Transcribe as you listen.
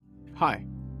Hi,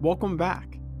 welcome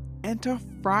back. Enter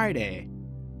Friday.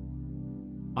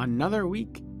 Another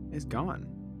week is gone.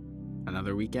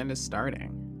 Another weekend is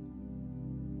starting.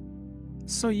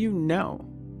 So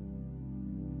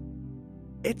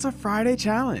it's a Friday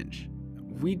challenge.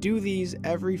 We do these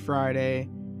every Friday,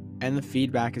 and the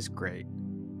feedback is great.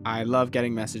 I love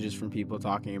getting messages from people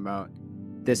talking about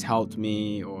this helped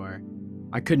me, or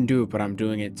I couldn't do it, but I'm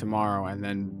doing it tomorrow, and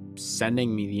then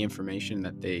sending me the information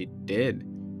that they did.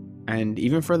 And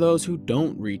even for those who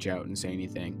don't reach out and say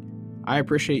anything, I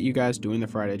appreciate you guys doing the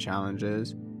Friday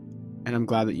challenges, and I'm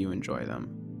glad that you enjoy them.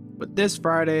 But this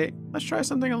Friday, let's try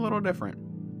something a little different.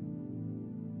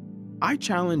 I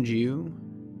challenge you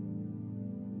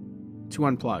to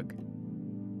unplug.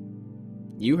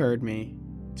 You heard me,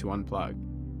 to unplug.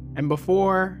 And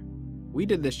before, we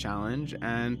did this challenge,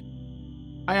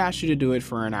 and I asked you to do it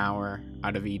for an hour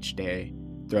out of each day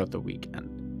throughout the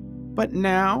weekend. But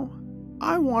now,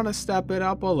 I want to step it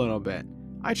up a little bit.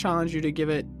 I challenge you to give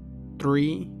it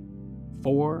 3,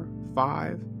 4,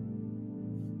 5,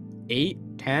 8,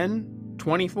 10,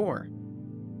 24.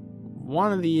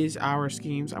 One of these hour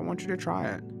schemes, I want you to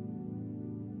try it.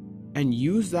 And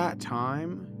use that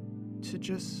time to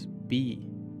just be.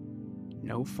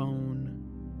 No phone,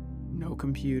 no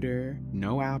computer,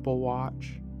 no Apple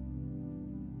Watch.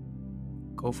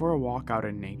 Go for a walk out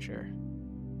in nature.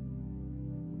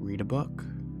 Read a book.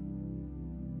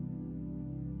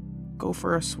 Go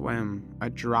for a swim, a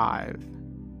drive.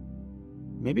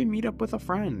 Maybe meet up with a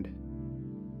friend.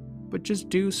 But just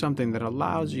do something that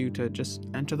allows you to just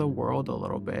enter the world a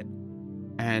little bit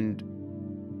and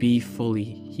be fully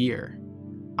here.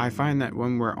 I find that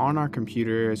when we're on our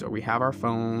computers or we have our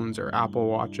phones or Apple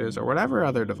Watches or whatever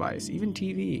other device, even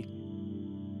TV,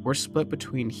 we're split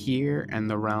between here and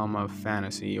the realm of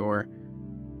fantasy or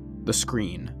the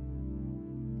screen.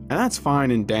 And that's fine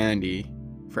and dandy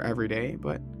for every day,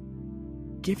 but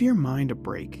give your mind a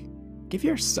break. Give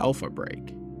yourself a break.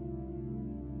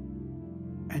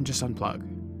 And just unplug.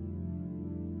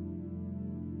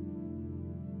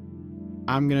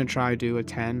 I'm going to try to do a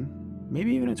 10,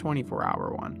 maybe even a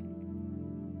 24-hour one.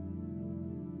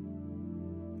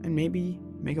 And maybe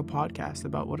make a podcast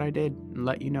about what I did and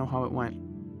let you know how it went.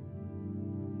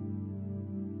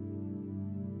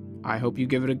 I hope you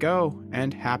give it a go,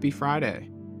 and happy Friday.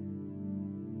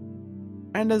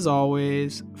 And as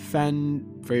always, fend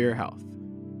for your health,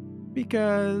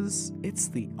 because it's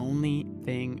the only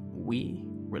thing we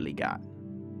really got.